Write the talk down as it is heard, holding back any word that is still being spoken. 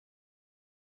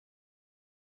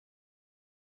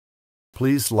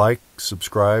Please like,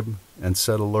 subscribe, and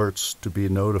set alerts to be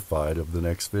notified of the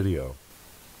next video.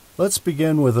 Let's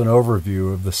begin with an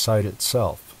overview of the site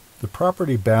itself. The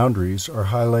property boundaries are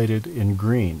highlighted in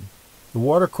green. The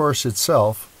watercourse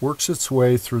itself works its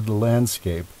way through the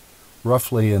landscape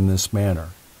roughly in this manner.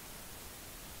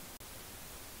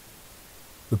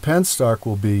 The penstock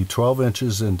will be 12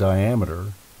 inches in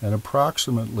diameter and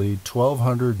approximately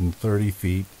 1,230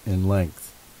 feet in length.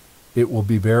 It will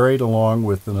be buried along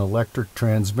with an electric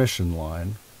transmission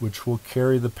line, which will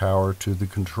carry the power to the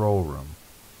control room.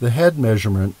 The head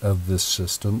measurement of this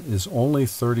system is only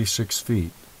 36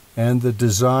 feet, and the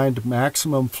designed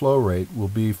maximum flow rate will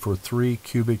be for 3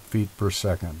 cubic feet per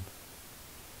second.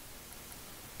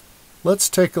 Let's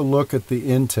take a look at the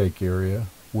intake area,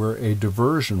 where a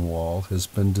diversion wall has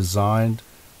been designed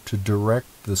to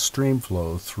direct the stream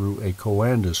flow through a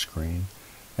coanda screen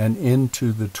and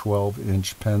into the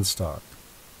 12-inch penstock.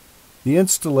 The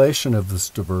installation of this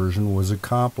diversion was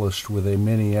accomplished with a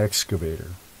mini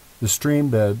excavator. The stream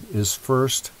bed is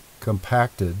first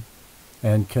compacted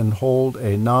and can hold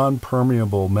a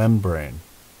non-permeable membrane.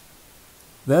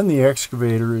 Then the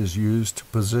excavator is used to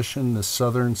position the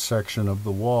southern section of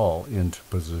the wall into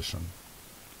position.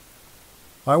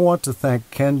 I want to thank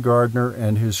Ken Gardner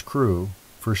and his crew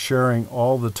for sharing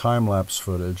all the time-lapse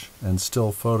footage and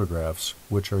still photographs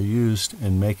which are used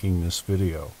in making this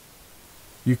video.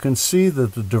 You can see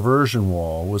that the diversion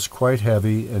wall was quite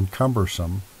heavy and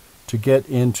cumbersome to get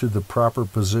into the proper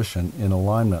position in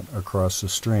alignment across the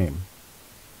stream.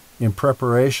 In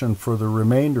preparation for the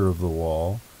remainder of the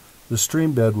wall, the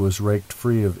stream bed was raked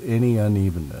free of any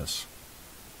unevenness.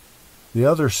 The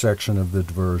other section of the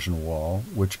diversion wall,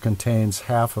 which contains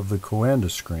half of the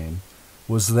coanda screen,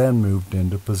 was then moved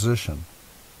into position.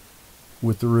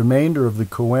 With the remainder of the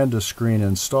coanda screen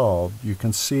installed, you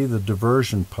can see the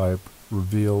diversion pipe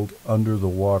revealed under the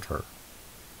water.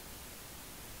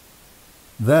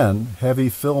 Then, heavy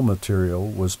fill material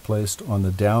was placed on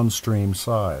the downstream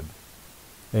side.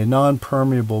 A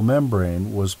non-permeable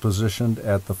membrane was positioned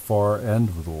at the far end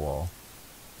of the wall.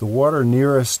 The water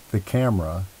nearest the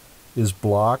camera is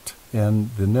blocked and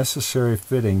the necessary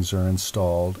fittings are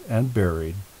installed and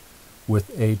buried, with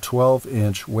a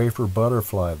 12-inch wafer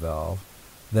butterfly valve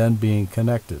then being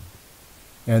connected,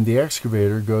 and the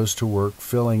excavator goes to work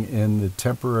filling in the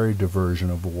temporary diversion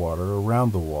of water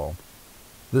around the wall.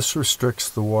 This restricts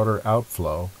the water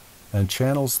outflow and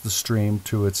channels the stream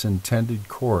to its intended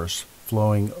course,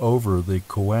 flowing over the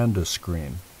coanda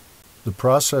screen. The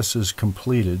process is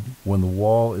completed when the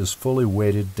wall is fully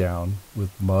weighted down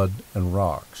with mud and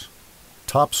rocks.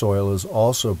 Topsoil is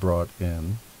also brought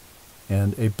in,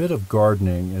 and a bit of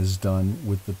gardening is done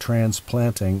with the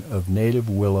transplanting of native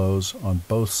willows on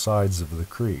both sides of the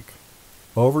creek.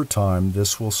 Over time,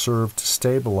 this will serve to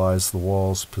stabilize the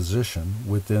wall's position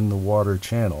within the water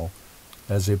channel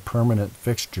as a permanent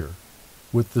fixture.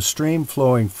 With the stream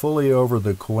flowing fully over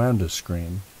the coanda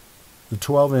screen, the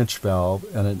 12-inch valve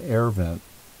and an air vent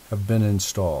have been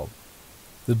installed.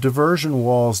 The diversion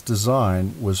wall's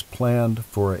design was planned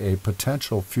for a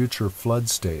potential future flood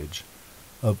stage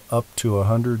of up to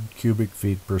 100 cubic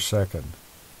feet per second.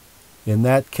 In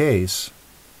that case,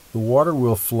 the water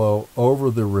will flow over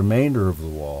the remainder of the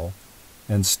wall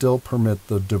and still permit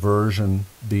the diversion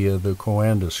via the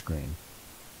coanda screen.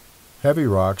 Heavy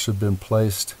rocks have been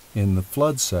placed in the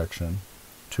flood section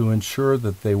to ensure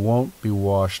that they won't be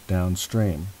washed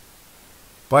downstream.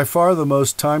 By far the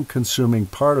most time-consuming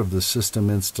part of the system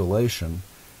installation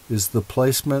is the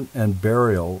placement and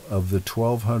burial of the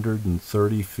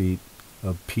 1,230 feet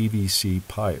of PVC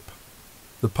pipe.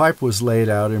 The pipe was laid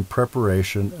out in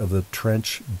preparation of the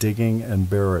trench digging and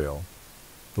burial.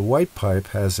 The white pipe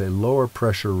has a lower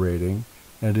pressure rating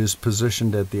and is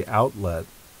positioned at the outlet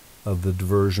of the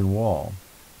diversion wall.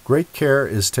 Great care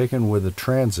is taken with a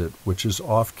transit, which is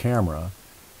off camera,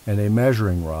 and a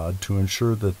measuring rod to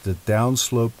ensure that the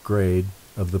downslope grade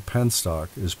of the penstock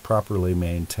is properly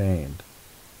maintained.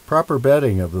 Proper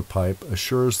bedding of the pipe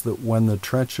assures that when the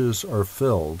trenches are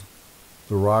filled,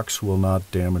 the rocks will not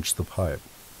damage the pipe.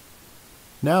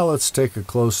 Now let's take a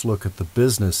close look at the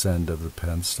business end of the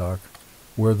penstock,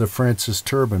 where the Francis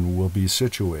turbine will be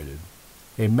situated.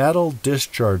 A metal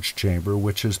discharge chamber,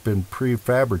 which has been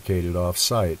prefabricated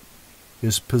off-site,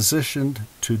 is positioned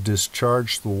to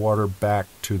discharge the water back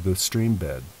to the stream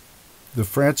bed. The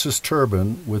Francis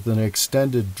turbine, with an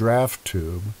extended draft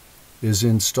tube, is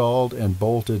installed and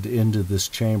bolted into this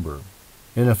chamber.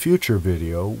 In a future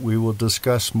video, we will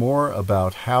discuss more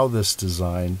about how this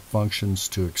design functions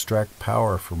to extract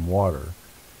power from water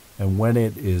and when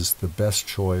it is the best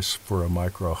choice for a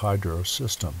microhydro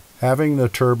system. Having the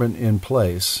turbine in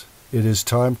place it is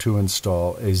time to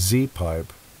install a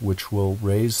Z-pipe which will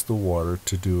raise the water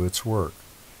to do its work.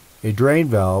 A drain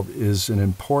valve is an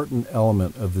important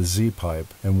element of the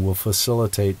Z-pipe and will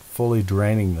facilitate fully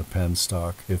draining the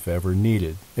penstock if ever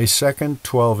needed. A second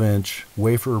 12-inch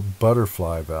wafer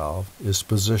butterfly valve is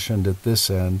positioned at this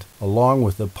end along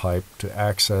with a pipe to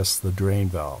access the drain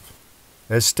valve.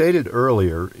 As stated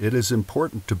earlier, it is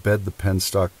important to bed the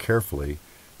penstock carefully,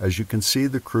 as you can see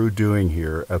the crew doing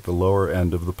here at the lower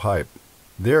end of the pipe.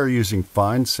 They are using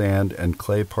fine sand and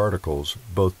clay particles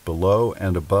both below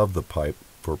and above the pipe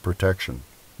for protection.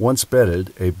 Once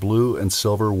bedded, a blue and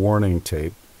silver warning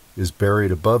tape is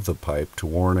buried above the pipe to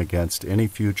warn against any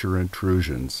future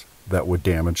intrusions that would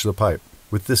damage the pipe.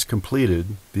 With this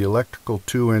completed, the electrical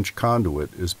 2-inch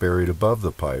conduit is buried above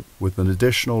the pipe with an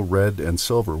additional red and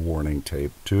silver warning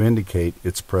tape to indicate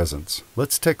its presence.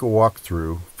 Let's take a walk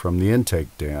through from the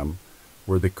intake dam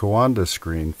where the Coanda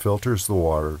screen filters the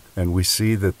water, and we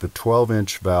see that the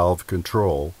 12-inch valve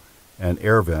control and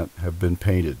air vent have been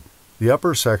painted. The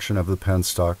upper section of the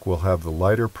penstock will have the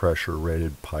lighter pressure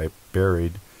rated pipe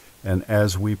buried, and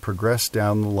as we progress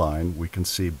down the line we can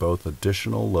see both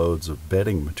additional loads of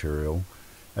bedding material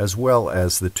as well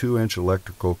as the 2-inch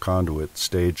electrical conduit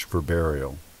staged for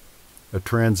burial. A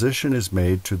transition is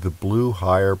made to the blue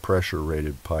higher pressure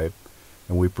rated pipe,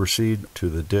 and we proceed to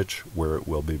the ditch where it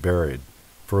will be buried.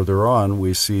 Further on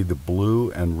we see the blue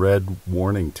and red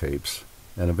warning tapes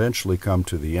and eventually come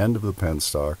to the end of the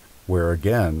penstock, where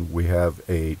again we have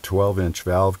a 12-inch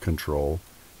valve control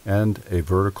and a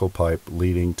vertical pipe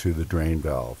leading to the drain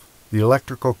valve. The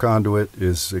electrical conduit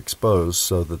is exposed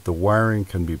so that the wiring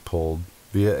can be pulled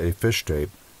via a fish tape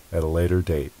at a later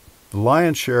date. The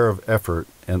lion's share of effort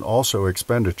and also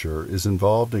expenditure is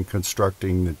involved in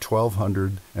constructing the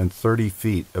 1,230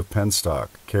 feet of penstock.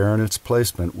 Care in its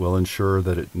placement will ensure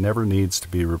that it never needs to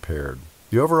be repaired.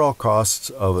 The overall costs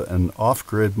of an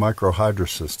off-grid microhydro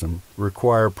system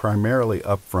require primarily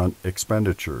upfront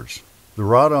expenditures. The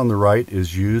rod on the right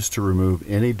is used to remove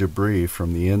any debris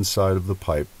from the inside of the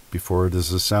pipe before it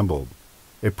is assembled.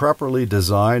 A properly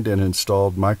designed and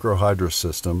installed microhydro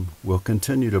system will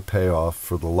continue to pay off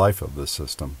for the life of the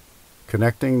system.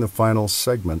 Connecting the final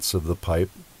segments of the pipe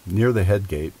near the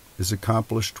headgate is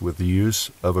accomplished with the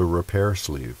use of a repair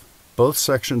sleeve. Both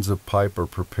sections of pipe are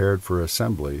prepared for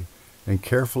assembly and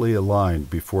carefully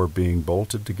aligned before being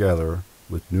bolted together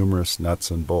with numerous nuts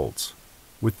and bolts.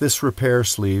 With this repair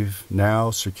sleeve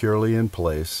now securely in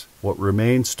place, what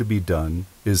remains to be done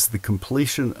is the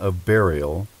completion of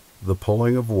burial, the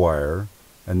pulling of wire,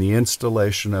 and the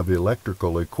installation of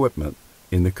electrical equipment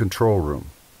in the control room.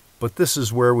 But this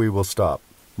is where we will stop.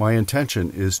 My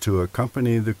intention is to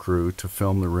accompany the crew to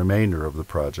film the remainder of the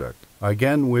project. I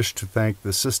again wish to thank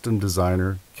the system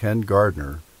designer, Ken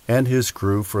Gardner, and his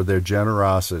crew for their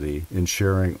generosity in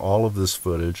sharing all of this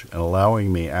footage and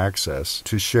allowing me access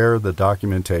to share the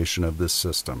documentation of this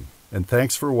system. And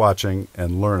thanks for watching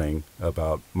and learning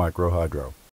about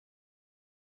MrHydrohead.